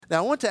Now,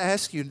 I want to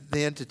ask you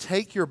then to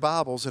take your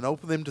Bibles and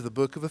open them to the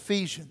book of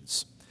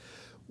Ephesians.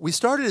 We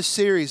started a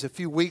series a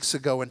few weeks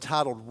ago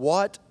entitled,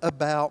 What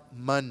About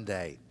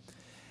Monday?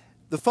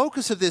 The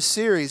focus of this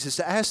series is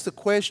to ask the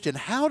question,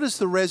 how does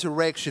the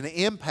resurrection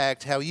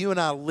impact how you and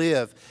I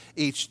live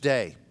each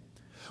day?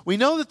 We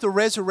know that the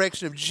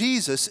resurrection of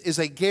Jesus is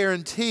a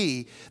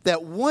guarantee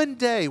that one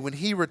day when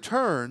He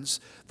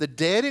returns, the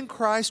dead in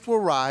Christ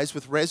will rise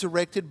with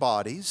resurrected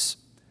bodies,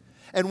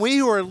 and we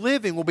who are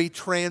living will be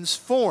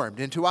transformed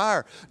into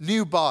our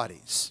new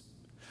bodies.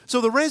 So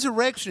the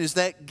resurrection is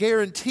that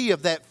guarantee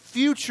of that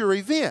future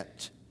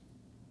event.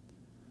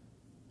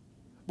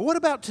 But what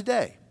about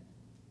today?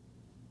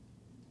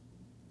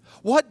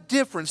 What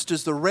difference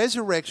does the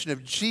resurrection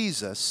of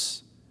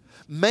Jesus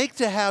make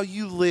to how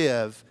you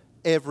live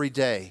every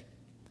day?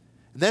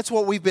 And that's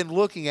what we've been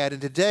looking at. And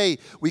today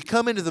we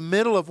come into the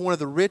middle of one of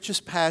the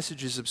richest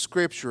passages of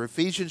Scripture,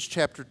 Ephesians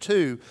chapter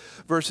 2,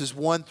 verses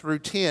 1 through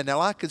 10.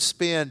 Now, I could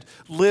spend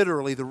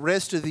literally the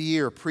rest of the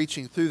year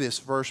preaching through this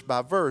verse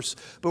by verse,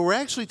 but we're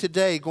actually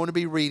today going to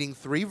be reading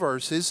 3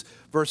 verses,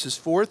 verses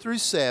 4 through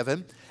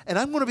 7, and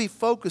I'm going to be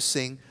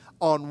focusing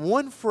on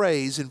one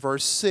phrase in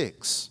verse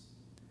 6.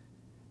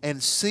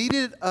 And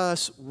seated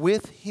us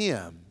with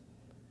Him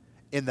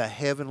in the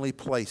heavenly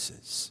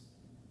places.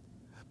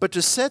 But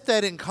to set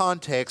that in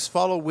context,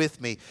 follow with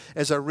me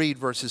as I read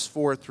verses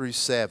 4 through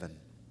 7.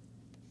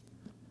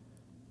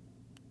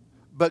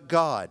 But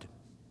God,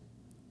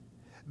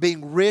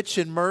 being rich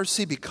in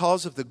mercy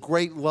because of the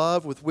great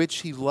love with which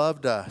He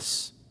loved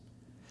us,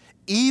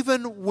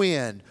 even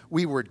when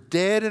we were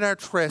dead in our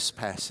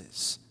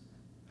trespasses,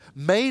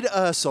 made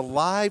us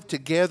alive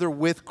together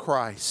with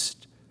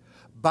Christ.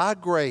 By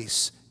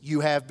grace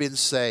you have been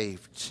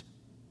saved,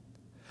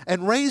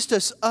 and raised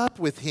us up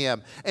with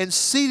Him, and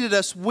seated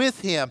us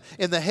with Him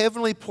in the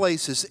heavenly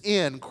places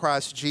in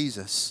Christ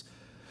Jesus,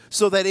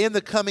 so that in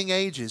the coming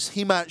ages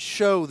He might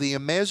show the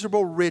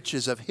immeasurable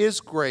riches of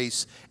His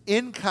grace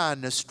in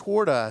kindness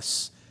toward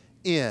us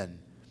in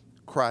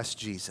Christ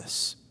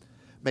Jesus.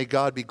 May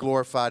God be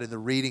glorified in the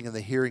reading and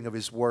the hearing of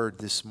His word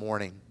this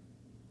morning.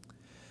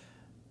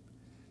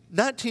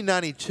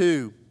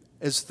 1992,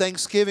 as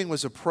Thanksgiving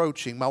was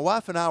approaching, my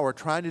wife and I were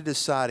trying to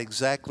decide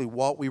exactly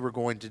what we were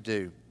going to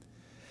do.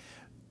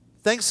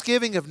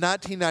 Thanksgiving of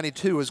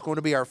 1992 was going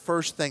to be our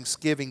first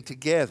Thanksgiving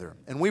together.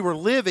 And we were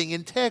living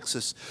in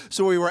Texas,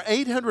 so we were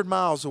 800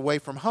 miles away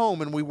from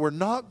home, and we were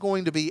not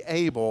going to be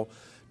able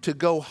to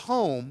go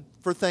home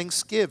for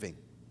Thanksgiving.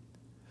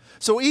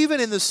 So even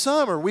in the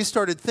summer, we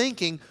started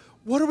thinking,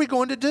 what are we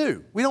going to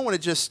do? We don't want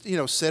to just,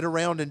 sit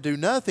around and do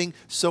nothing.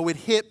 So it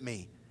hit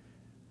me.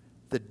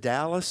 The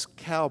Dallas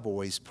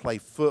Cowboys play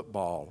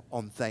football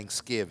on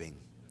Thanksgiving.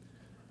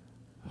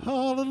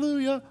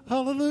 Hallelujah,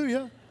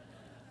 hallelujah.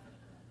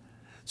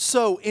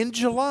 So in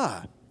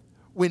July,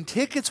 when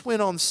tickets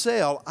went on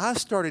sale, I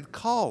started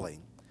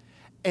calling,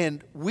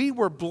 and we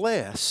were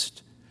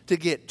blessed to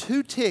get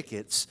 2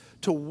 tickets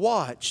to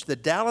watch the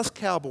Dallas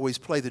Cowboys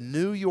play the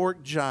New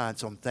York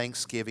Giants on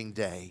Thanksgiving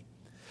Day.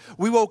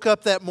 We woke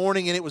up that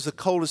morning, and it was the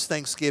coldest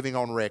Thanksgiving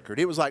on record.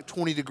 It was like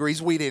 20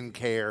 degrees. We didn't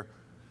care.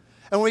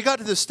 And when we got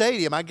to the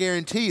stadium, I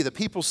guarantee you, the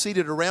people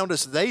seated around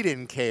us, they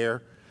didn't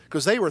care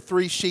because they were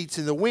 3 sheets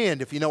in the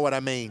wind, if you know what I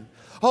mean.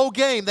 Whole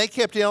game, they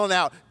kept yelling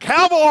out,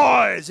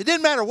 Cowboys! It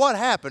didn't matter what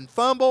happened,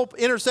 fumble,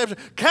 interception,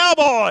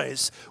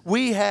 Cowboys!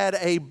 We had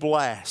a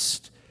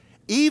blast.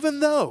 Even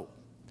though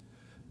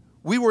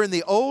we were in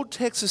the old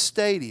Texas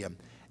Stadium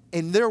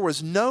and there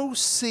was no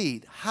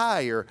seat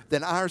higher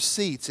than our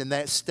seats in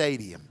that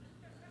stadium.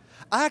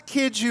 I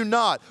kid you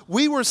not.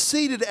 We were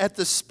seated at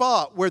the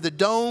spot where the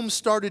dome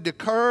started to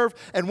curve,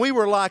 and we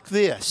were like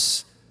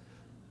this.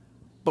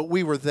 But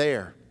we were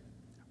there.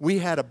 We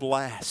had a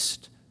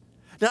blast.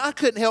 Now, I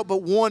couldn't help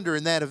but wonder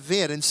in that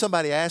event, and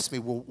somebody asked me,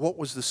 well, what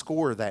was the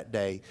score that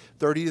day?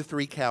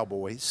 30-3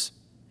 Cowboys.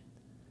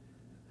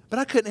 But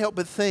I couldn't help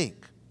but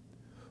think,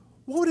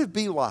 what would it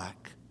be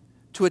like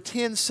to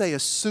attend, say, a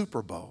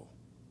Super Bowl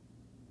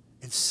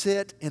and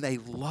sit in a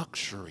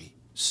luxury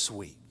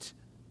suite?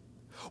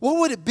 What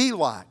would it be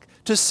like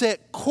to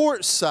sit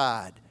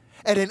courtside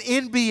at an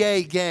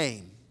NBA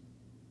game?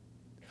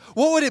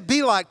 What would it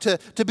be like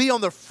to be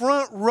on the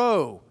front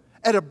row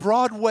at a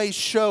Broadway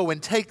show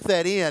and take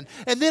that in?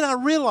 And then I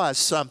realized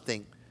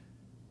something.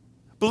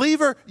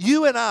 Believer,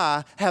 you and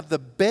I have the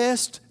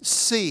best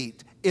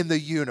seat in the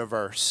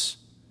universe.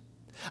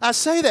 I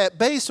say that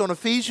based on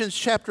Ephesians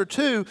chapter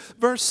 2,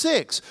 verse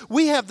 6.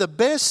 We have the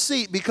best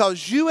seat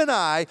because you and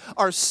I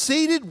are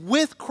seated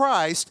with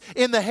Christ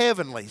in the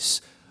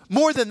heavenlies.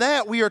 More than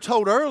that, we are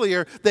told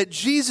earlier that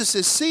Jesus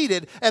is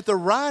seated at the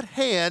right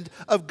hand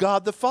of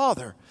God the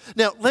Father.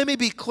 Now, let me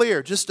be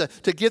clear, just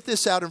to get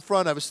this out in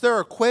front of us. There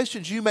are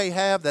questions you may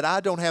have that I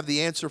don't have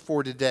the answer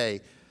for today.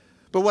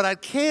 But what I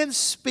can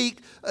speak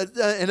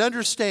and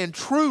understand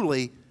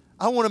truly,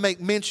 I want to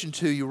make mention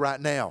to you right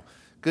now.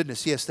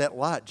 Goodness, yes, that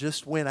light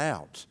just went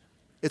out.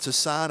 It's a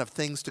sign of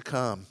things to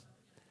come.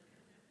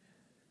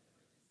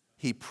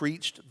 He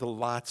preached the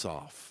lights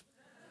off.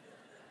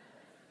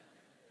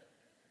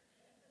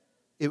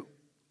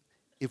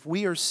 if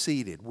we are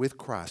seated with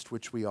Christ,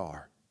 which we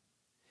are,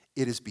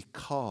 it is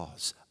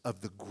because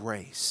of the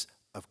grace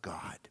of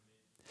God.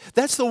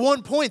 That's the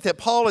one point that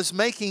Paul is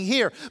making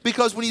here.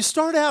 Because when you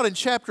start out in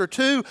chapter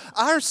 2,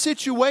 our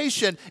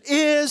situation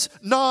is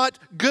not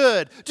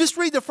good. Just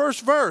read the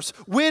first verse.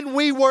 When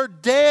we were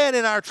dead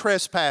in our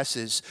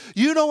trespasses.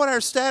 You know what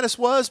our status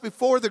was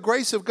before the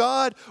grace of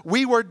God?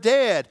 We were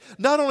dead.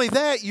 Not only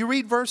that, you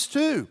read verse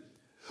 2.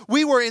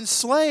 We were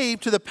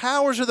enslaved to the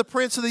powers of the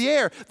prince of the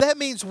air. That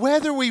means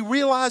whether we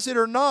realize it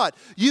or not,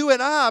 you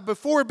and I,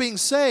 before being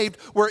saved,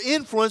 were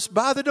influenced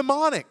by the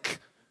demonic.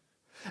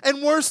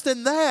 And worse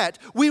than that,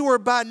 we were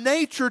by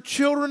nature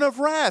children of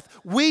wrath.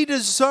 We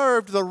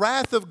deserved the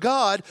wrath of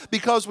God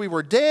because we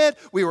were dead,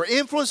 we were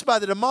influenced by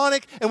the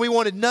demonic, and we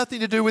wanted nothing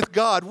to do with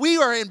God. We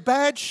are in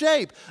bad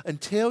shape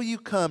until you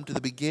come to the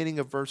beginning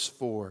of verse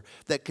 4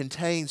 that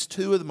contains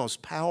two of the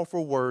most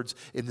powerful words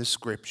in the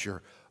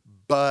Scripture.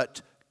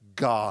 But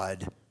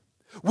God.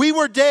 We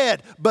were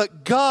dead,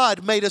 but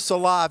God made us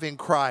alive in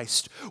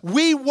Christ.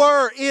 We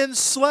were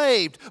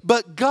enslaved,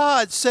 but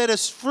God set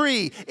us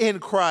free in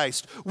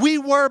Christ. We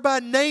were by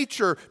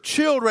nature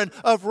children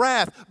of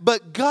wrath,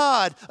 but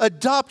God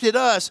adopted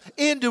us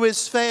into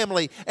His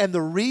family. And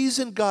the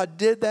reason God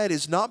did that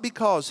is not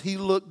because He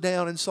looked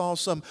down and saw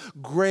some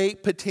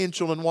great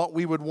potential in what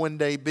we would one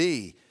day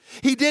be.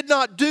 He did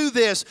not do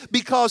this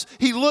because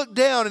He looked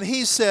down and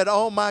He said,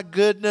 oh my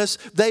goodness,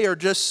 they are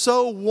just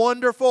so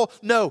wonderful.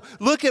 No,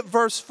 look at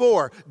verse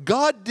 4.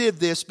 God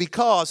did this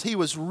because He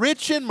was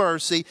rich in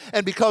mercy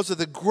and because of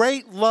the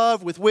great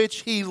love with which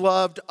He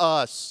loved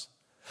us.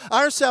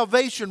 Our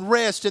salvation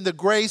rests in the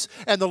grace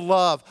and the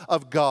love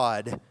of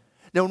God.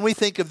 Now, when we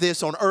think of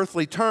this on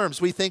earthly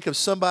terms, we think of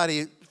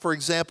somebody, for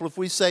example, if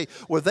we say,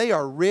 well, they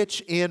are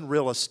rich in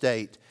real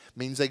estate, it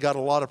means they got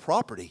a lot of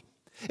property.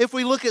 If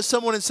we look at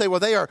someone and say, well,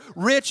 they are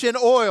rich in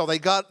oil, they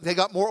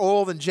got more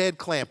oil than Jed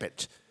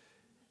Clampett.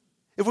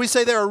 If we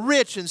say they are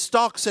rich in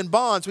stocks and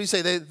bonds, we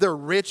say they're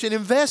rich in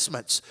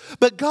investments.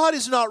 But God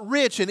is not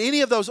rich in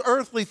any of those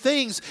earthly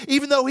things,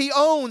 even though He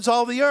owns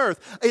all the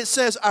earth. It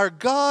says our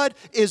God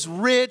is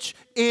rich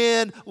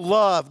in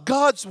love.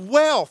 God's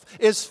wealth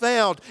is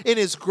found in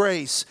His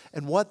grace.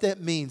 And what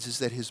that means is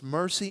that His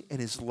mercy and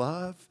His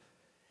love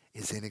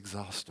is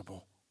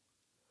inexhaustible.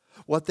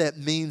 What that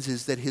means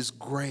is that His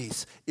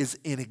grace is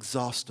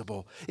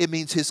inexhaustible. It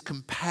means His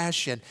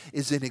compassion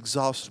is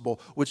inexhaustible,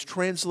 which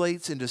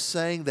translates into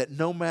saying that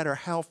no matter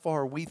how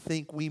far we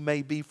think we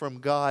may be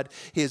from God,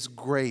 His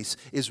grace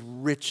is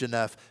rich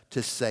enough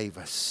to save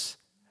us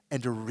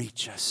and to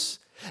reach us.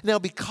 Now,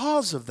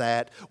 because of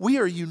that, we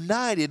are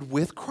united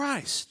with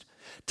Christ.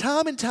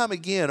 Time and time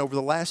again over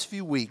the last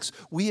few weeks,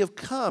 we have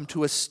come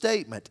to a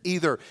statement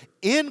either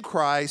in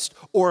Christ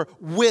or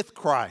with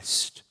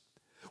Christ.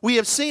 We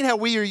have seen how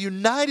we are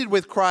united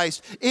with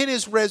Christ in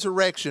His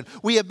resurrection.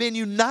 We have been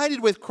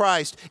united with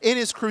Christ in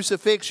His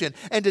crucifixion.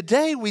 And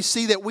today we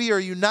see that we are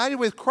united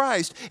with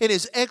Christ in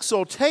His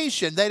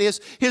exaltation, that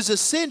is, His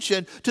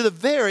ascension to the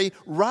very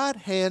right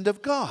hand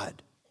of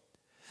God.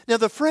 Now,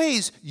 the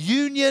phrase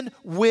union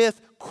with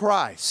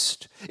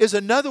Christ is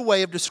another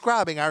way of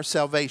describing our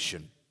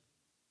salvation.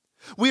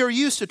 We are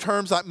used to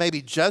terms like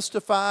maybe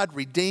justified,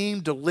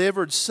 redeemed,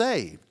 delivered,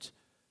 saved.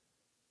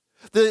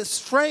 This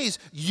phrase,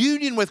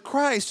 union with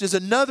Christ, is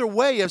another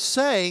way of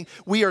saying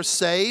we are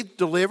saved,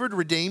 delivered,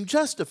 redeemed,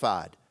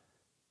 justified.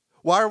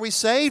 Why are we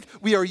saved?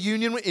 We are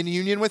in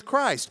union with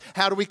Christ.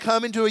 How do we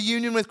come into a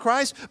union with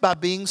Christ? By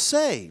being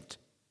saved.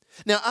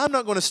 Now, I'm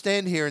not going to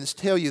stand here and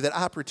tell you that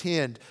I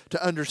pretend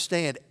to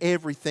understand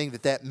everything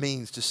that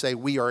means to say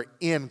we are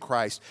in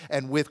Christ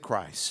and with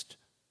Christ.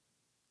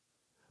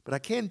 But I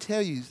can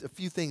tell you a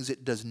few things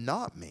it does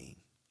not mean.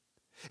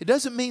 It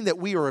doesn't mean that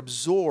we are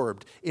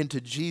absorbed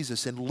into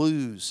Jesus and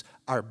lose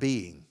our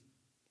being.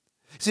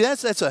 See,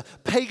 that's a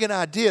pagan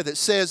idea that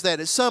says that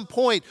at some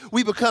point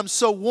we become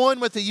so one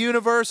with the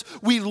universe,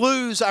 we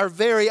lose our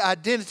very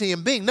identity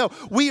and being. No,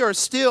 we are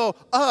still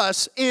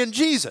us in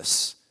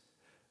Jesus.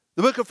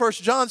 The book of 1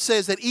 John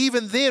says that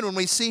even then when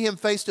we see Him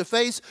face to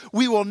face,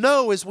 we will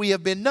know as we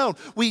have been known.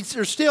 We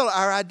are still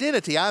our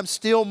identity. I'm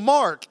still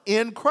Mark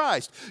in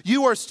Christ.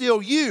 You are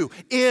still you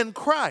in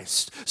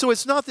Christ. So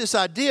it's not this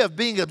idea of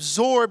being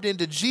absorbed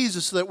into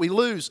Jesus so that we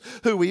lose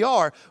who we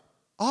are.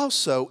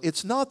 Also,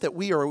 it's not that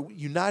we are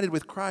united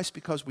with Christ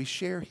because we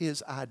share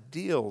His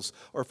ideals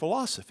or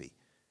philosophy.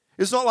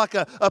 It's not like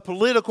a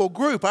political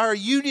group. Our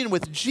union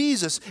with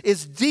Jesus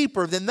is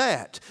deeper than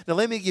that. Now,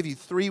 let me give you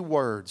 3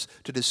 words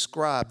to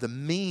describe the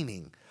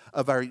meaning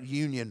of our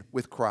union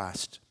with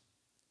Christ.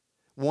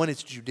 One,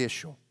 it's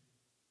judicial.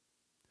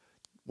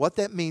 What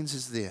that means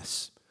is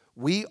this: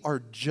 we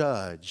are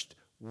judged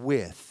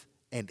with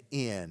and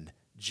in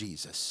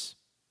Jesus.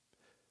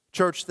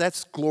 Church,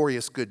 that's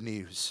glorious good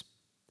news.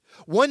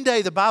 One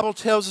day, the Bible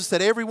tells us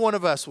that every one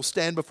of us will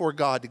stand before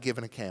God to give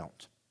an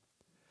account.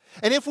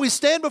 And if we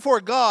stand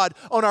before God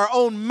on our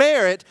own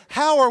merit,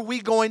 how are we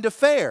going to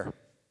fare?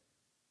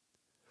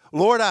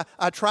 Lord,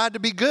 I tried to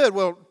be good.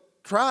 Well,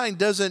 trying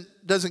doesn't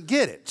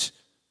get it.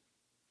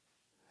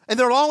 And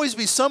there will always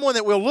be someone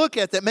that we'll look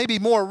at that may be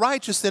more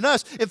righteous than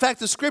us. In fact,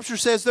 the Scripture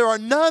says there are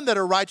none that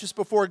are righteous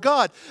before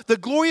God. The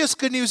glorious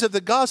good news of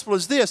the gospel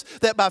is this,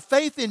 that by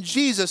faith in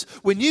Jesus,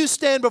 when you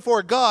stand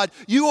before God,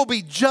 you will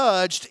be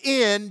judged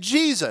in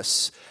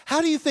Jesus.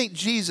 How do you think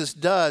Jesus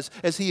does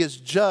as he is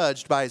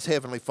judged by his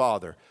heavenly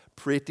Father?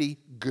 Pretty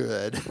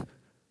good.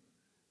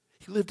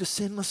 He lived a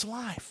sinless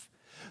life.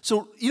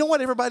 So you know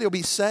what everybody will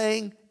be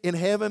saying in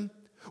heaven?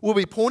 We'll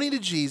be pointing to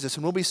Jesus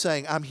and we'll be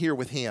saying, I'm here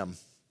with him.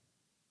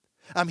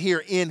 I'm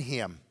here in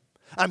him.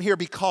 I'm here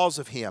because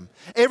of him.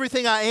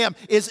 Everything I am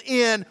is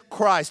in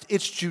Christ.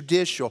 It's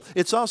judicial.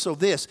 It's also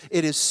this,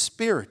 it is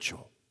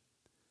spiritual.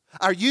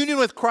 Our union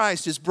with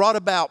Christ is brought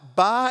about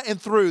by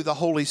and through the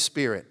Holy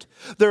Spirit.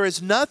 There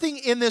is nothing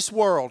in this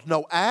world,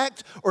 no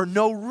act or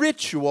no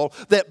ritual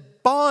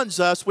that bonds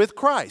us with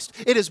Christ.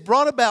 It is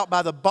brought about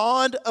by the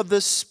bond of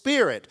the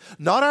Spirit,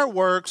 not our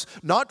works,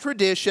 not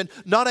tradition,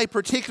 not a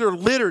particular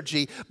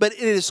liturgy, but it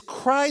is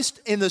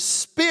Christ in the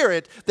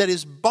Spirit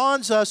that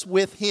bonds us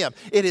with him.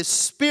 It is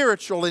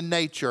spiritual in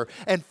nature.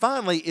 And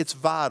finally, it's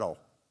vital,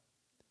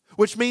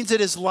 which means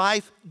it is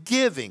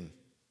life-giving.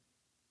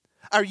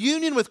 Our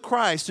union with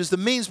Christ is the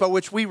means by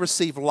which we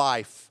receive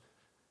life.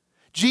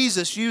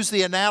 Jesus used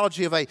the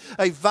analogy of a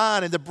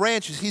vine and the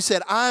branches. He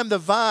said, I am the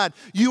vine,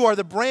 you are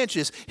the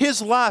branches.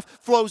 His life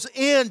flows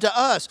into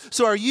us.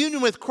 So our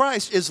union with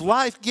Christ is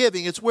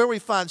life-giving. It's where we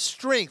find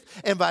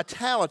strength and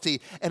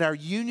vitality. And our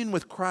union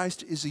with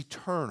Christ is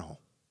eternal.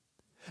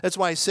 That's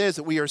why he says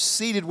that we are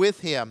seated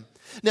with him.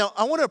 Now,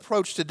 I want to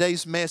approach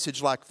today's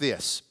message like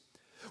this.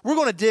 We're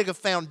going to dig a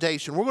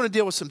foundation. We're going to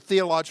deal with some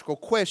theological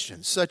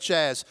questions, such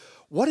as,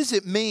 what does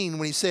it mean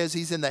when he says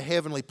he's in the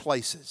heavenly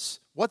places?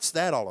 What's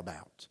that all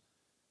about?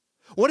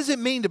 What does it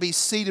mean to be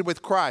seated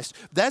with Christ?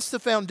 That's the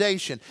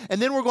foundation. And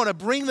then we're going to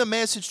bring the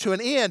message to an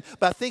end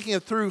by thinking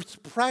through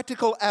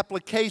practical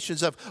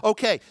applications of,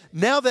 okay,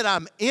 now that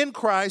I'm in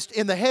Christ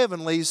in the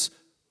heavenlies,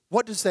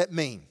 what does that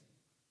mean?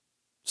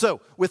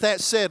 So, with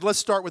that said, let's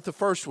start with the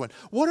first one.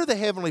 What are the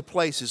heavenly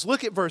places?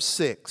 Look at verse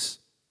 6.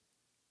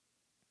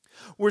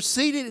 He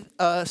seated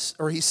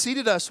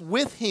us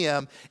with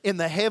him in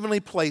the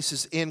heavenly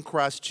places in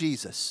Christ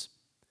Jesus.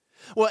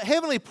 Well,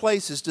 heavenly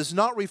places does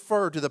not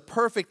refer to the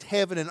perfect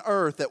heaven and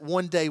earth that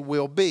one day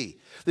will be.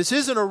 This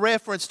isn't a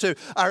reference to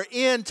our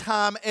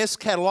end-time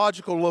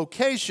eschatological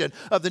location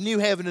of the new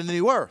heaven and the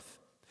new earth.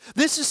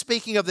 This is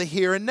speaking of the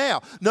here and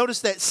now.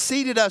 Notice that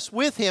seated us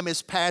with him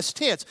is past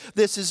tense.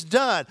 This is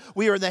done.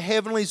 We are in the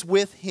heavenlies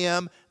with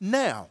him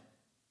now.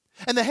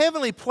 And the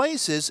heavenly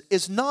places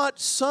is not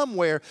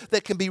somewhere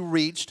that can be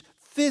reached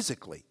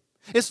physically.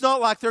 It's not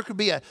like there could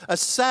be a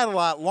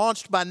satellite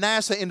launched by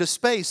NASA into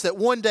space that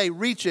one day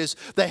reaches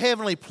the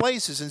heavenly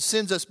places and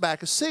sends us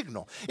back a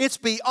signal. It's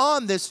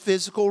beyond this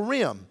physical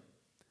realm.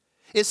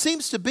 It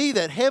seems to be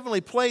that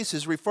heavenly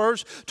places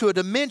refers to a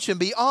dimension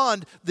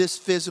beyond this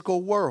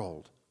physical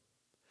world.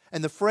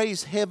 And the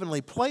phrase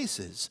heavenly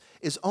places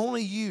is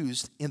only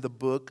used in the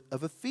book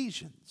of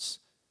Ephesians.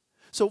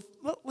 So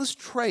let's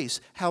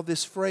trace how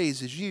this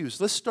phrase is used.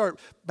 Let's start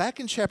back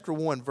in chapter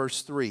 1,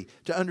 verse 3,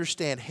 to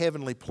understand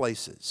heavenly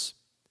places.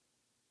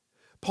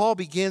 Paul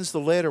begins the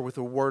letter with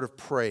a word of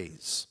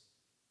praise.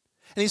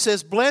 And he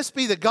says, "Blessed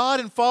be the God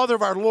and Father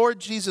of our Lord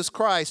Jesus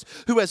Christ,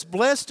 who has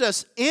blessed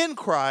us in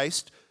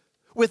Christ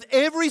with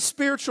every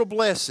spiritual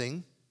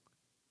blessing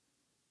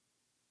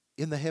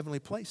in the heavenly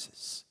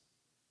places."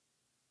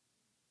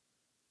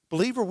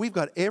 Believer, we've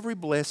got every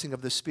blessing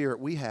of the Spirit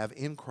we have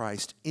in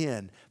Christ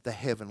in the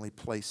heavenly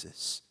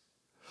places.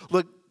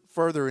 Look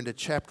further into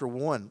chapter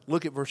 1.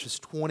 Look at verses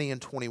 20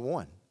 and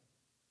 21.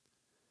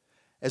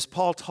 As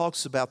Paul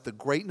talks about the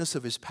greatness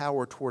of his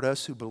power toward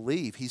us who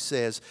believe, he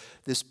says,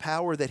 this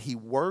power that he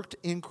worked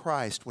in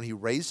Christ when he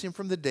raised him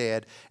from the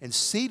dead and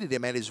seated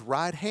him at his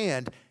right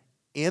hand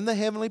in the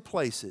heavenly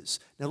places.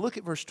 Now look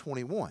at verse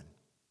 21.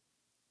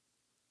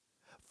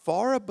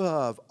 Far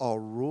above all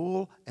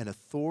rule and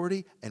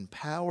authority and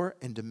power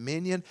and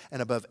dominion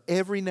and above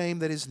every name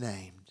that is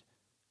named,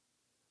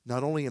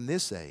 not only in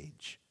this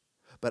age,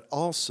 but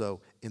also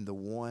in the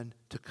one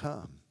to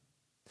come.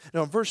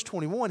 Now in verse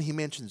 21, he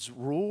mentions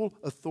rule,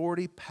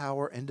 authority,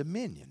 power, and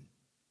dominion.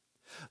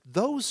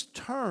 Those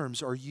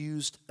terms are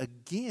used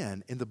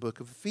again in the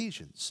book of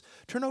Ephesians.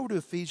 Turn over to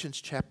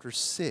Ephesians chapter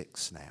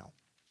 6 now.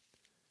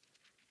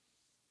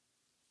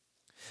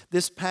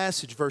 This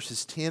passage,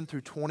 verses 10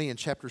 through 20 in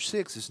chapter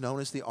 6, is known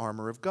as the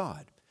armor of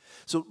God.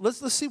 So let's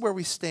see where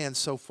we stand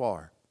so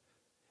far.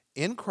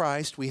 In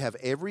Christ, we have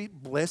every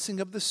blessing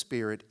of the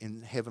Spirit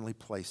in heavenly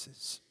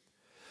places.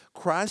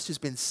 Christ has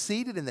been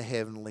seated in the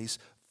heavenlies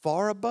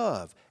far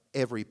above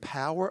every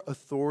power,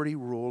 authority,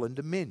 rule, and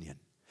dominion.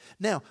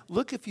 Now,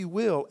 look, if you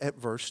will, at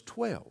verse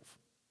 12.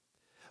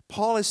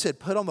 Paul has said,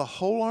 put on the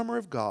whole armor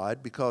of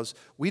God, because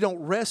we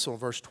don't wrestle,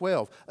 verse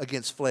 12,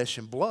 against flesh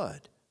and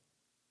blood,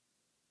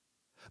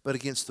 but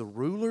against the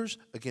rulers,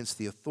 against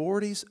the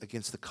authorities,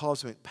 against the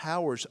cosmic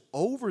powers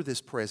over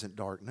this present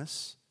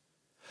darkness,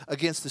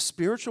 against the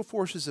spiritual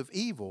forces of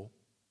evil.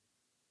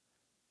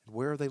 And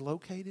where are they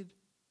located?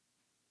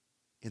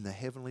 In the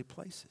heavenly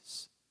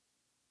places.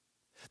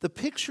 The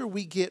picture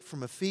we get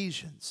from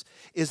Ephesians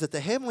is that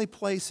the heavenly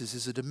places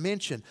is a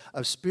dimension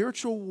of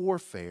spiritual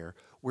warfare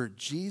where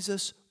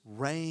Jesus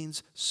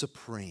reigns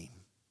supreme.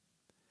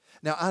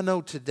 Now, I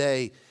know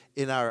today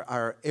in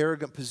our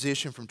arrogant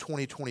position from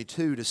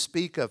 2022 to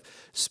speak of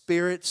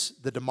spirits,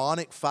 the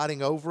demonic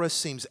fighting over us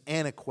seems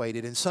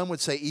antiquated, and some would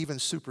say even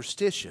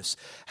superstitious.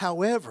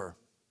 However,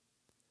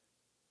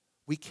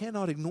 we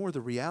cannot ignore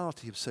the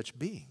reality of such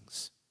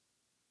beings.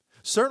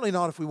 Certainly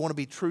not if we want to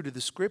be true to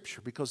the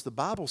Scripture, because the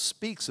Bible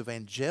speaks of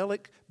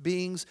angelic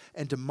beings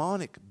and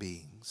demonic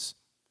beings.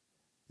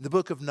 In the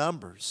book of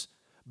Numbers,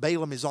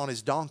 Balaam is on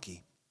his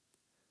donkey.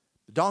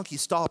 The donkey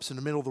stops in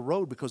the middle of the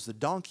road because the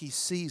donkey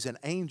sees an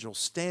angel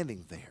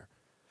standing there.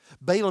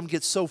 Balaam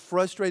gets so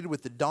frustrated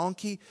with the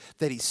donkey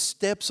that he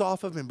steps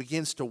off of him and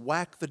begins to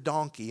whack the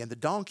donkey. And the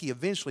donkey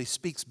eventually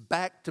speaks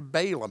back to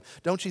Balaam.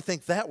 Don't you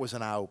think that was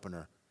an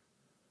eye-opener?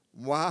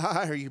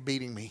 Why are you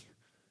beating me?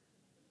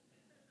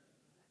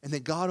 And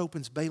then God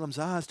opens Balaam's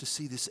eyes to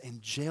see this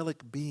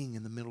angelic being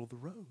in the middle of the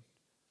road.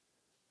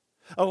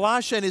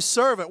 Elisha and his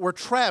servant were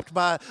trapped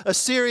by a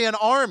Syrian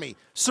army,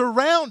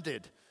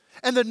 surrounded.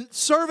 And the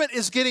servant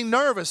is getting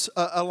nervous.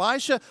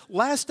 Elisha,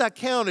 last I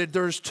counted,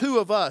 there's 2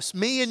 of us,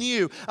 me and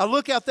you. I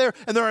look out there,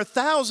 and there are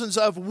thousands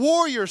of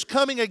warriors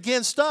coming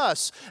against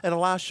us. And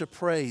Elisha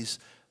prays,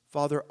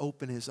 Father,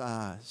 open his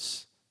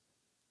eyes.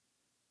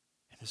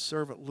 And his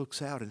servant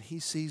looks out, and he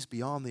sees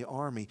beyond the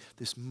army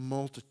this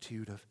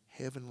multitude of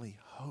heavenly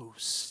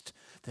host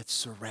that's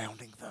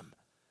surrounding them.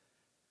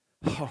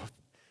 Oh,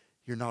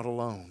 you're not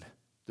alone.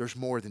 There's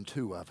more than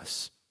 2 of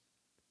us.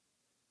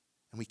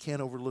 And we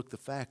can't overlook the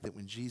fact that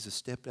when Jesus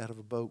stepped out of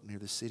a boat near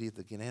the city of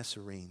the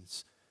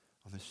Gennesarenes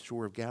on the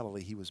shore of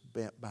Galilee, he was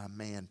bent by a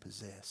man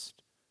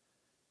possessed.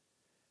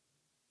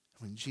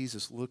 When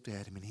Jesus looked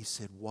at him and he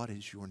said, "What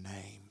is your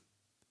name?"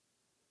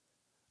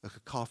 a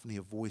cacophony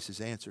of voices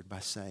answered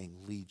by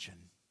saying,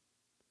 "Legion,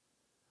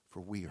 for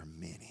we are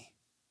many."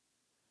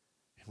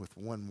 And with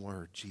one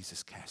word,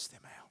 Jesus cast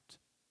them out.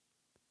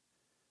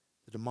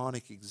 The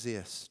demonic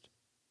exist.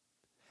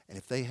 And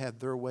if they had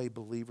their way,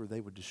 believer,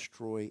 they would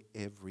destroy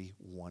every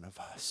one of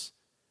us.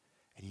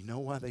 And you know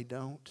why they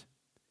don't?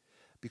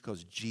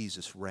 Because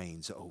Jesus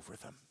reigns over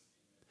them.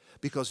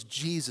 Because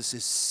Jesus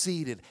is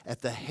seated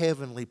at the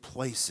heavenly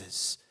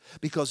places.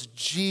 Because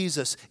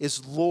Jesus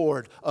is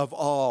Lord of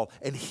all,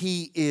 and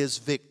He is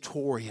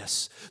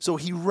victorious. So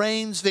He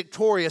reigns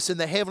victorious in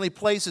the heavenly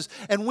places,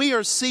 and we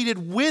are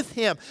seated with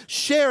Him,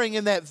 sharing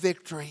in that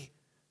victory.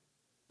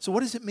 So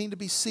what does it mean to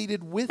be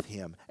seated with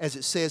Him, as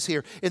it says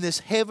here, in this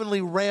heavenly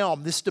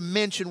realm, this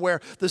dimension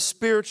where the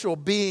spiritual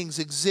beings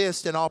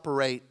exist and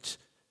operate?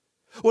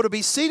 Well, to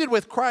be seated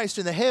with Christ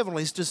in the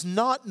heavenlies does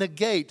not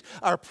negate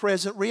our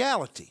present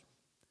reality.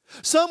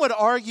 Some would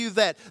argue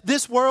that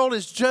this world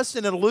is just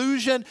an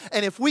illusion,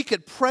 and if we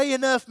could pray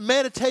enough,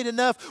 meditate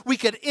enough, we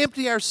could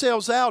empty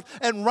ourselves out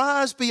and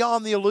rise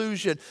beyond the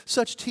illusion.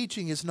 Such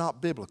teaching is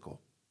not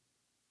biblical.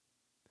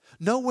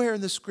 Nowhere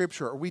in the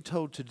Scripture are we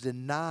told to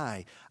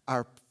deny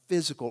our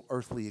physical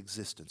earthly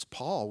existence.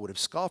 Paul would have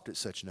scoffed at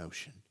such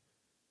notion.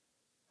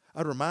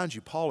 I'd remind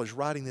you, Paul is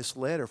writing this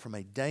letter from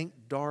a dank,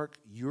 dark,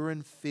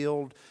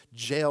 urine-filled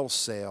jail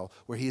cell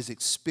where he has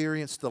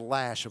experienced the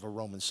lash of a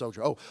Roman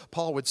soldier. Oh,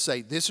 Paul would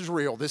say, this is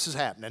real, this is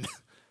happening.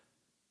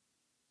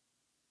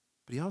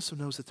 But he also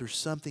knows that there's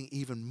something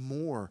even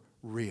more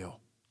real.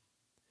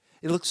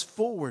 It looks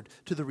forward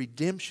to the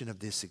redemption of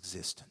this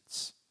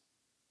existence.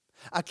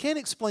 I can't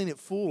explain it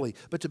fully,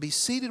 but to be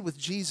seated with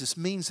Jesus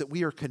means that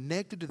we are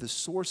connected to the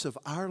source of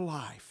our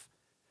life,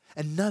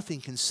 and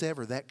nothing can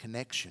sever that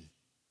connection.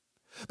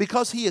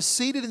 Because He is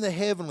seated in the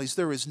heavenlies,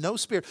 there is no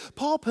spirit.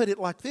 Paul put it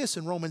like this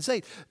in Romans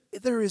 8.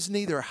 There is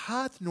neither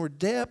height nor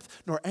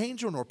depth, nor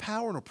angel, nor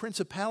power, nor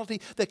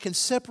principality that can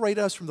separate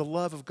us from the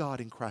love of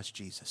God in Christ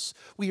Jesus.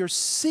 We are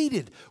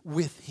seated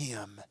with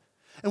Him.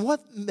 And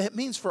what that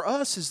means for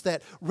us is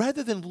that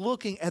rather than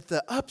looking at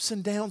the ups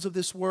and downs of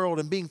this world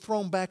and being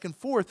thrown back and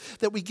forth,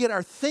 that we get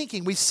our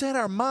thinking, we set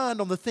our mind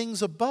on the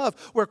things above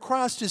where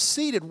Christ is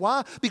seated.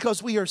 Why?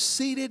 Because we are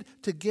seated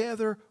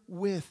together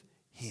with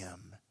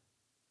Him.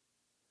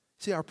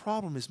 See, our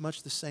problem is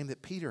much the same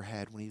that Peter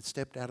had when he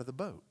stepped out of the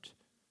boat.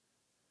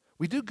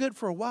 We do good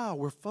for a while.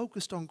 We're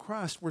focused on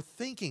Christ. We're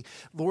thinking,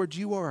 Lord,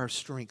 you are our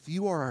strength.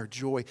 You are our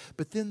joy.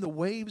 But then the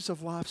waves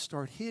of life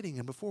start hitting,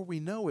 and before we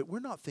know it, we're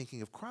not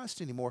thinking of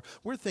Christ anymore.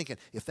 We're thinking,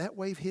 if that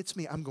wave hits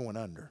me, I'm going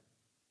under.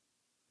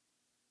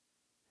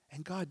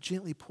 And God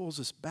gently pulls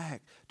us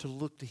back to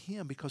look to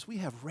Him because we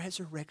have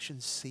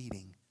resurrection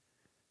seating.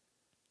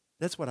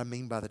 That's what I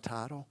mean by the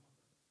title.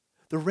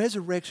 The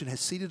resurrection has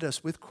seated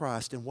us with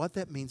Christ, and what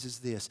that means is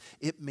this.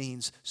 It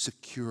means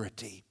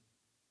security.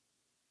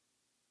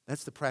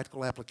 That's the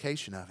practical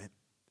application of it.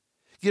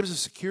 It gives us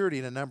security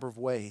in a number of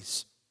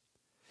ways.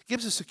 It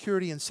gives us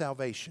security in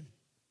salvation.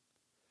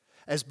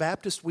 As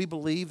Baptists, we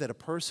believe that a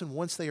person,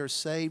 once they are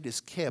saved, is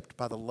kept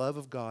by the love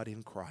of God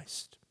in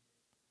Christ.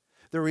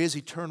 There is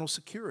eternal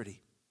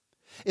security.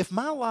 If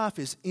my life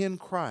is in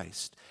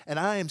Christ and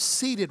I am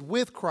seated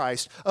with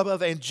Christ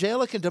above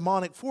angelic and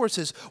demonic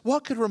forces,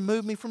 what could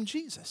remove me from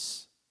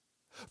Jesus?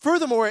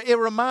 Furthermore, it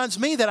reminds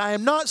me that I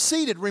am not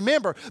seated,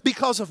 remember,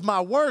 because of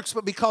my works,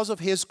 but because of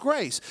His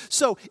grace.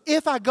 So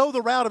if I go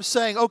the route of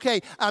saying,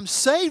 okay, I'm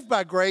saved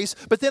by grace,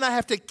 but then I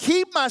have to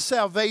keep my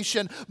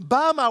salvation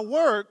by my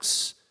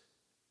works,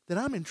 then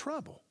I'm in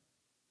trouble.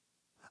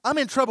 I'm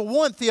in trouble,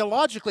 one,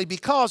 theologically,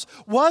 because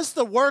was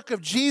the work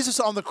of Jesus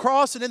on the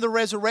cross and in the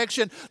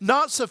resurrection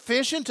not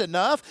sufficient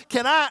enough?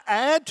 Can I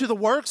add to the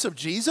works of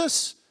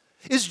Jesus?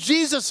 Is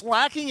Jesus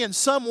lacking in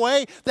some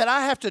way that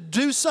I have to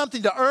do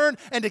something to earn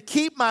and to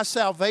keep my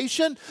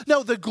salvation?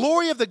 No, the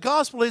glory of the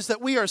gospel is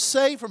that we are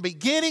saved from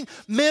beginning,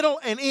 middle,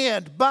 and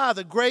end by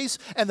the grace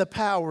and the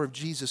power of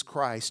Jesus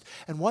Christ.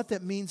 And what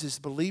that means is,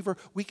 believer,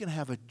 we can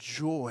have a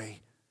joy.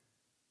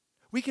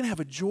 We can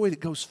have a joy that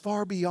goes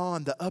far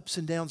beyond the ups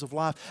and downs of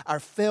life, our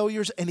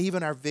failures, and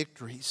even our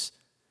victories.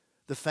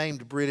 The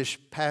famed British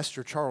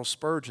pastor Charles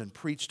Spurgeon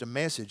preached a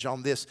message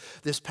on this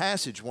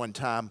passage one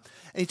time.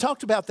 And he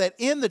talked about that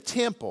in the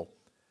temple,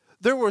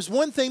 there was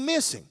one thing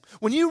missing.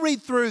 When you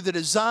read through the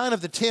design of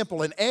the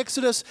temple in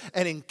Exodus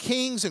and in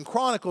Kings and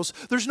Chronicles,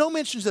 there's no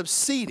mentions of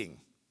seating.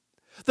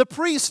 The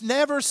priests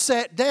never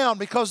sat down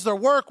because their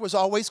work was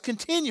always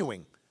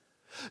continuing.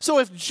 So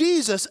if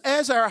Jesus,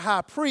 as our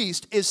high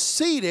priest, is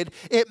seated,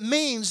 it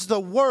means the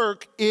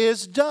work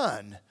is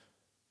done.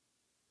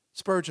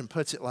 Spurgeon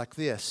puts it like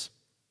this.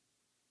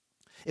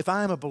 If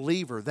I am a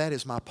believer, that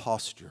is my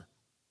posture.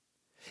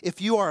 If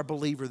you are a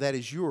believer, that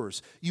is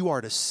yours. You are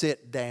to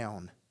sit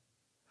down.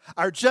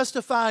 Our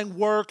justifying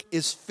work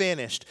is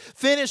finished.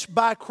 Finished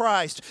by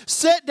Christ.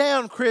 Sit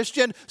down,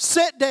 Christian.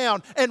 Sit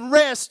down and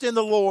rest in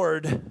the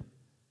Lord.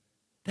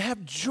 To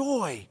have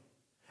joy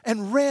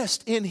and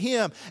rest in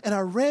Him. And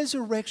our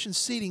resurrection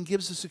seating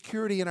gives us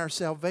security in our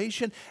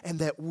salvation and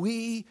that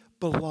we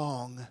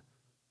belong.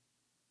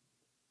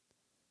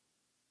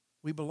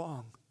 We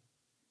belong.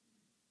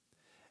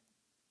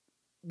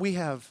 We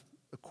have,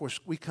 of course,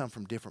 we come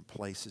from different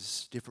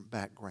places, different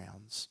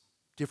backgrounds,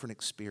 different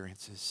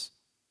experiences.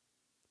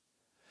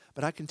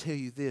 But I can tell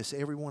you this,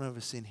 every one of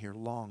us in here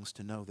longs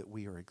to know that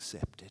we are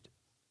accepted.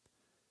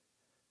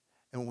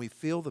 And when we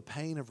feel the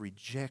pain of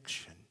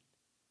rejection,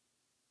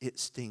 it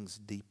stings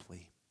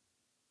deeply.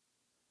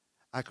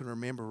 I can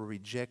remember a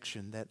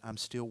rejection that I'm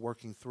still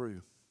working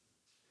through.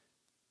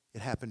 It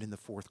happened in the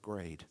 4th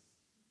grade.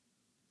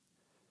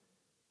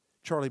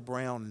 Charlie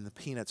Brown in the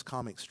Peanuts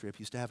comic strip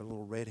used to have a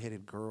little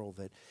red-headed girl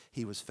that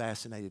he was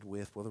fascinated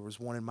with. Well, there was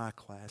one in my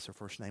class. Her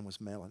first name was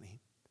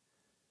Melanie.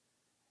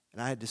 And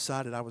I had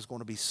decided I was going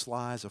to be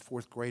sly, as a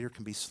 4th grader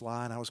can be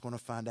sly, and I was going to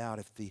find out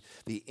if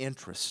the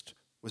interest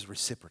was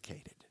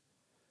reciprocated.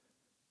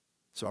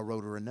 So I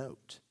wrote her a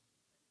note.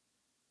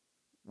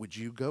 Would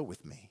you go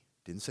with me?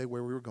 Didn't say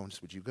where we were going,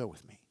 just would you go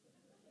with me?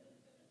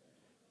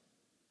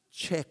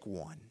 Check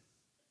 1.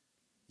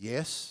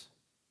 Yes?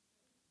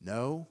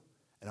 No?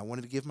 And I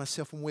wanted to give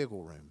myself a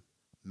wiggle room.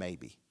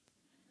 Maybe.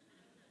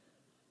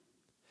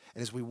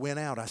 And as we went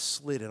out, I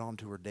slid it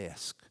onto her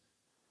desk.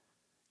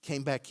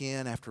 Came back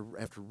in after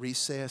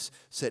recess,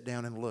 sat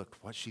down and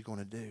looked. What's she going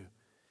to do?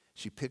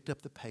 She picked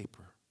up the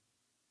paper,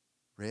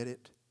 read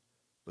it,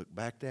 looked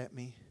back at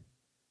me,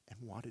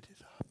 and wadded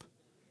it up.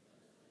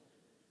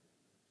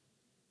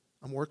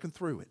 I'm working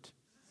through it.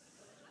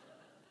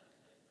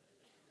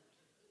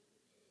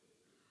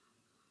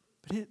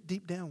 But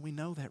deep down, we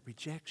know that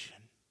rejection.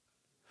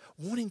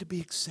 Wanting to be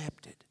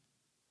accepted.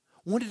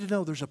 Wanting to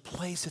know there's a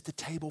place at the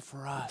table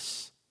for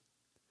us.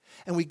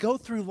 And we go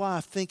through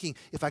life thinking,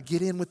 if I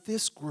get in with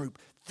this group,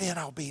 then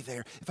I'll be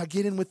there. If I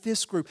get in with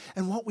this group.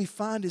 And what we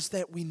find is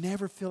that we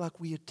never feel like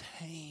we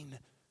attain.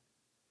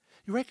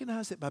 You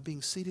recognize that by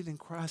being seated in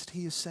Christ,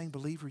 He is saying,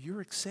 believer,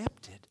 you're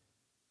accepted.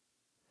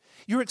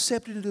 You're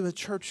accepted into a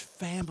church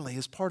family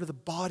as part of the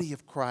body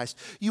of Christ.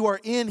 You are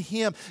in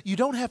Him. You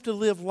don't have to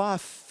live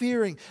life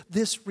fearing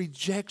this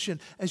rejection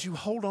as you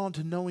hold on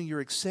to knowing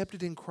you're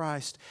accepted in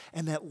Christ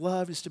and that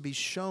love is to be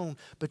shown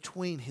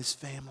between His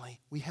family.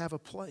 We have a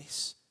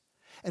place.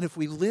 And if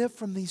we live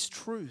from these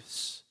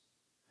truths,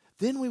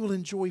 then we will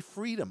enjoy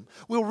freedom.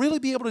 We'll really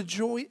be able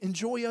to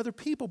enjoy other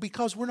people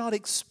because we're not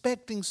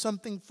expecting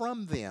something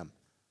from them.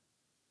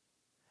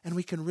 And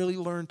we can really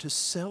learn to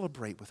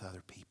celebrate with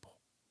other people.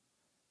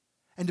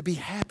 And to be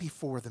happy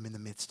for them in the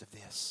midst of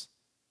this.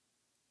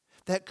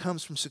 That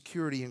comes from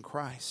security in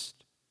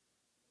Christ.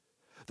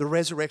 The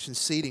resurrection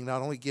seating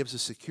not only gives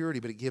us security,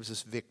 but it gives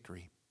us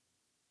victory.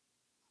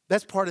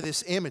 That's part of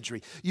this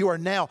imagery. You are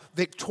now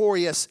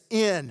victorious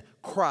in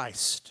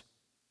Christ.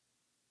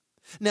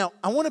 Now,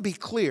 I want to be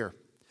clear.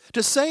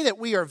 To say that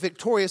we are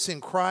victorious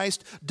in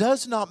Christ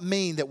does not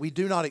mean that we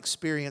do not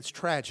experience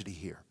tragedy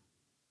here.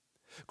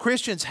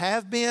 Christians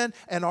have been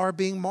and are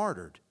being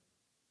martyred.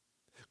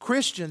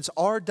 Christians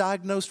are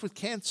diagnosed with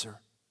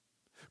cancer.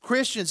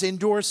 Christians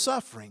endure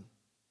suffering.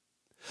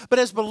 But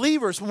as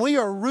believers, when we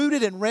are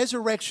rooted in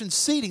resurrection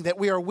seating, that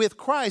we are with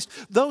Christ,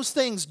 those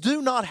things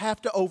do not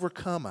have to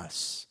overcome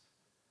us.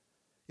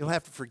 You'll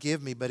have to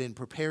forgive me, but in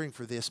preparing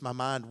for this, my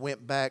mind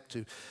went back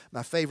to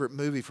my favorite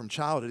movie from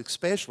childhood,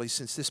 especially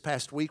since this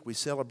past week we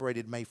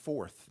celebrated May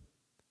 4th.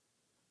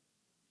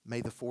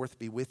 May the 4th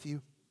be with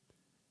you.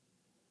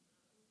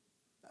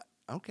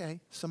 Okay,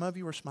 some of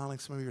you are smiling,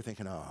 some of you are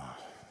thinking, oh.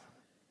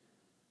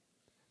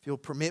 If you'll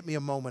permit me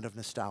a moment of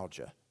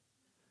nostalgia.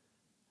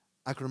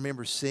 I can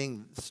remember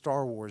seeing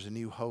Star Wars: A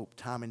New Hope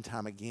time and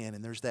time again,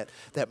 and there's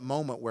that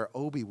moment where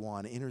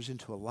Obi-Wan enters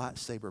into a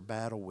lightsaber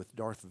battle with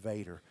Darth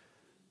Vader,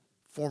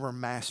 former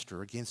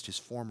master against his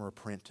former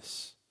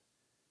apprentice.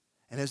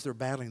 And as they're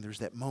battling, there's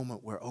that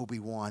moment where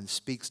Obi-Wan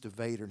speaks to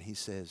Vader and he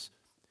says,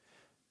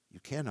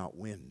 "You cannot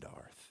win,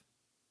 Darth.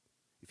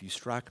 If you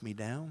strike me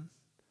down,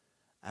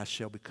 I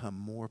shall become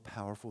more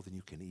powerful than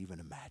you can even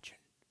imagine."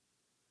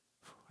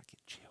 I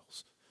get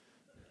chills.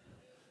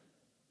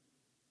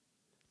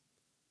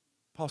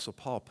 Apostle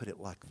Paul put it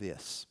like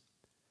this: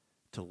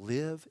 to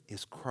live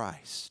is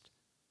Christ,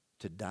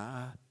 to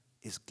die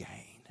is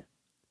gain.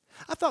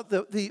 I thought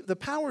the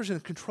powers in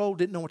control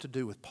didn't know what to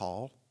do with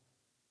Paul.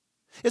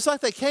 It's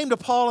like they came to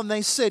Paul and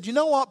they said, "You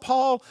know what,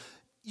 Paul?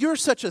 You're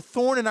such a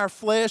thorn in our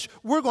flesh.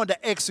 We're going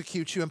to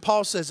execute you." And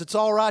Paul says, "It's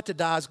all right to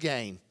die is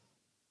gain."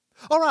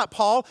 All right,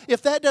 Paul,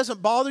 if that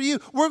doesn't bother you,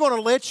 we're going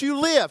to let you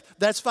live.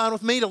 That's fine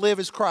with me. To live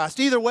as Christ.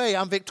 Either way,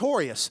 I'm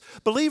victorious.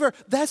 Believer,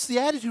 that's the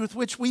attitude with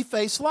which we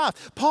face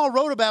life. Paul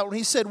wrote about it when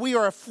he said, "We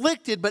are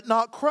afflicted but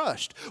not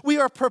crushed. We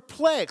are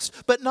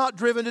perplexed but not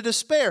driven to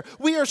despair.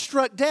 We are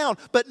struck down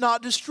but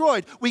not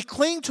destroyed." We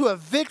cling to a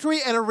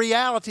victory and a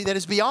reality that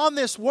is beyond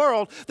this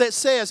world that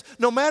says,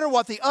 no matter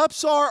what the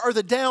ups are or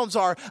the downs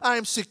are, I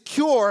am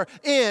secure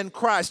in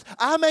Christ.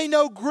 I may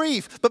know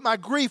grief, but my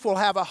grief will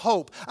have a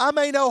hope. I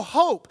may know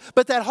hope,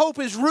 but that hope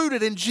is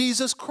rooted in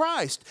Jesus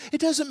Christ. It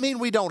doesn't mean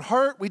we don't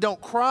hurt, we don't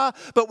cry,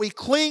 but we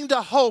cling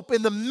to hope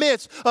in the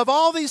midst of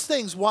all these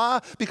things. Why?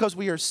 Because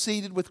we are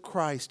seated with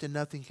Christ and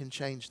nothing can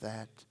change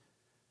that.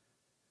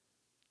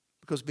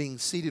 Because being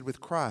seated with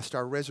Christ,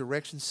 our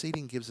resurrection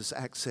seating gives us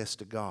access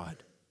to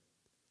God.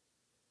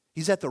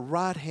 He's at the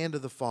right hand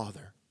of the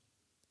Father.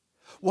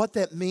 What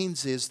that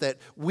means is that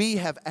we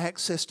have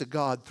access to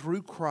God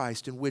through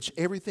Christ, in which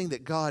everything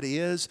that God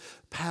is,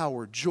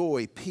 power,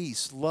 joy,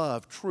 peace,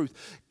 love, truth,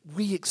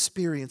 we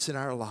experience in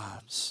our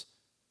lives.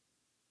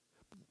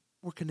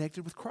 We're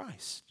connected with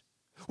Christ.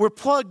 We're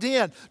plugged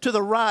in to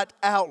the right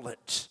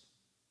outlet.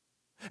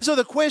 So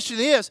the question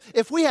is,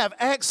 if we have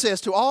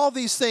access to all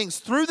these things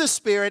through the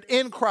Spirit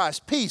in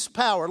Christ, peace,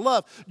 power,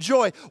 love,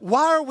 joy,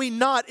 why are we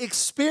not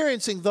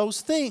experiencing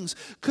those things?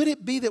 Could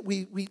it be that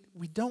we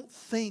don't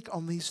think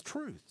on these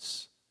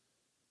truths?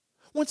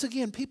 Once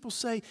again, people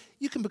say,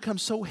 you can become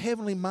so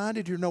heavenly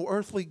minded, you're no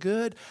earthly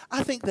good.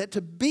 I think that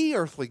to be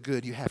earthly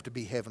good, you have to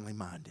be heavenly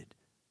minded.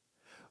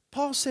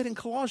 Paul said in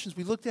Colossians,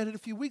 we looked at it a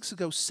few weeks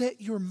ago,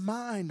 set your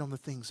mind on the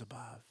things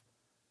above.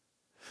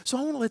 So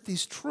I want to let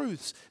these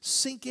truths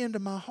sink into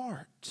my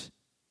heart,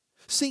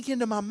 sink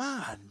into my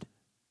mind.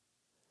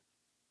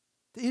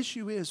 The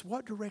issue is,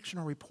 what direction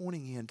are we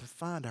pointing in to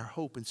find our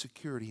hope and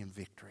security and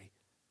victory?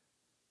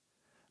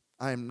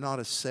 I am not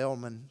a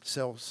sailor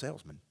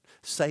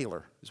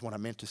is what I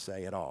meant to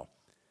say at all.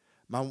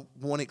 My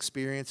one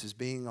experience is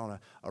being on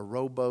a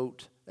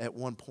rowboat at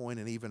one point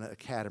and even a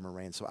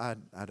catamaran, so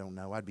I don't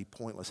know. I'd be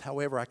pointless.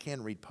 However, I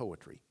can read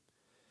poetry.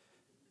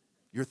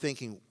 You're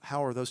thinking,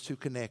 how are those two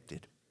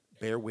connected?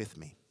 Bear with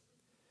me.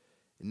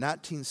 In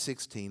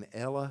 1916,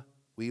 Ella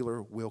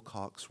Wheeler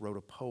Wilcox wrote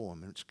a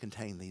poem which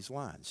contained these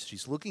lines.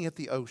 She's looking at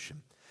the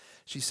ocean.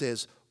 She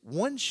says,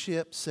 "One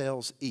ship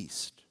sails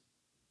east,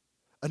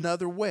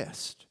 another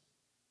west,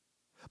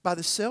 by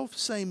the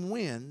self-same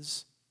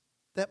winds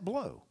that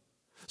blow."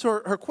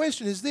 So her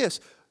question is this: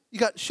 you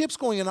got ships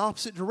going in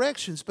opposite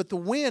directions, but the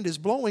wind is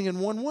blowing in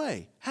one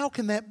way. How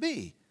can that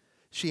be?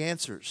 She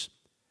answers,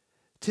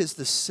 "'Tis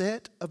the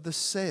set of the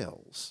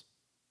sails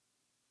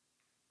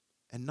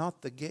and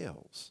not the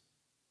gales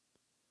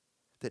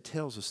that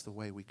tells us the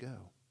way we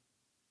go."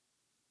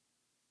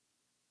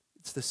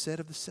 It's the set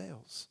of the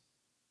sails.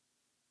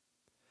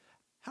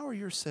 How are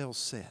your sails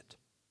set?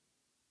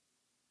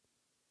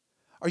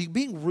 Are you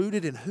being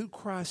rooted in who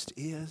Christ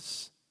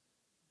is?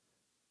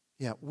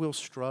 Yeah, we'll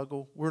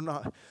struggle. We're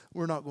not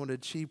going to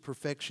achieve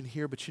perfection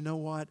here, but you know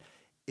what?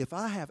 If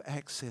I have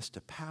access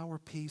to power,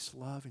 peace,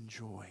 love, and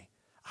joy,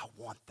 I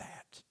want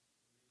that.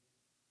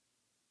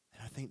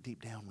 And I think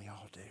deep down we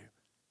all do.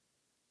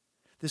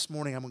 This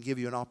morning I'm going to give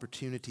you an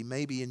opportunity.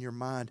 Maybe in your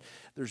mind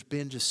there's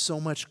been just so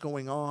much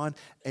going on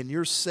and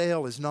your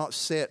sail is not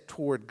set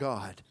toward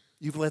God.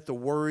 You've let the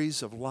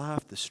worries of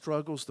life, the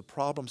struggles, the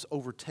problems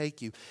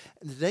overtake you.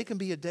 And today can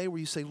be a day where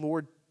you say,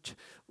 "Lord,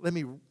 let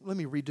me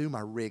redo my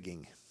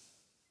rigging.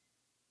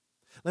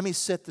 Let me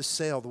set the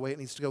sail the way it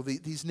needs to go."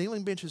 These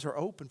kneeling benches are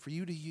open for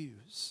you to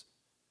use.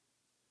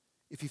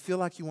 If you feel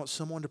like you want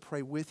someone to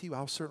pray with you,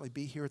 I'll certainly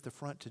be here at the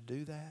front to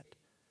do that.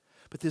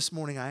 But this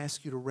morning I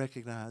ask you to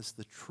recognize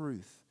the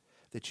truth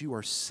that you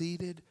are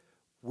seated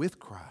with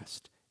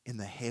Christ in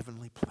the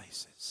heavenly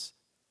places.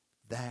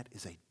 That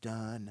is a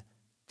done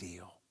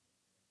deal.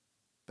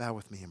 Bow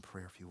with me in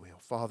prayer if you will.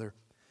 Father,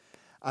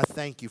 I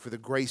thank you for the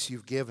grace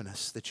you've given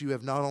us, that you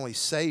have not only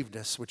saved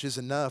us, which is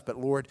enough, but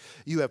Lord,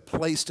 you have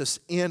placed us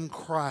in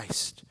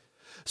Christ.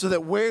 so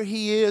that where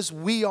He is,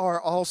 we are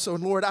also.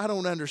 And Lord, I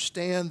don't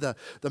understand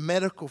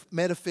the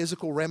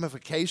metaphysical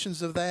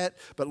ramifications of that,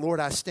 but Lord,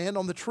 I stand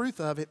on the truth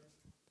of it.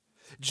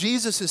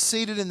 Jesus is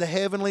seated in the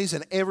heavenlies,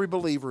 and every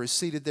believer is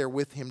seated there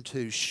with Him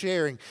too,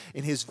 sharing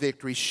in His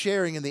victory,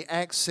 sharing in the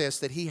access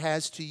that He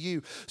has to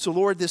you. So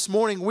Lord, this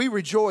morning we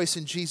rejoice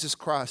in Jesus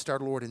Christ, our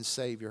Lord and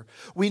Savior.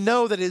 We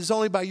know that it is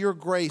only by your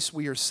grace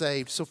we are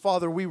saved. So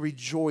Father, we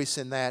rejoice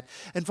in that.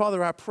 And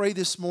Father, I pray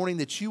this morning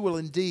that you will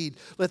indeed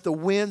let the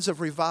winds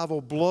of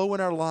revival blow in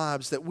our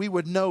lives, that we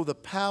would know the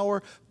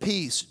power,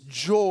 peace,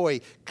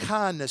 joy,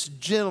 kindness,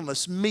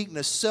 gentleness,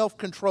 meekness,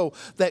 self-control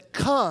that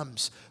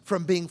comes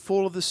from being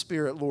full of the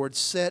Spirit. Lord,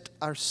 set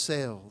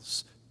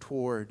ourselves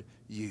toward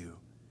you.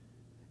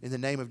 In the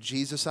name of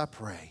Jesus, I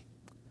pray.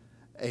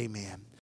 Amen.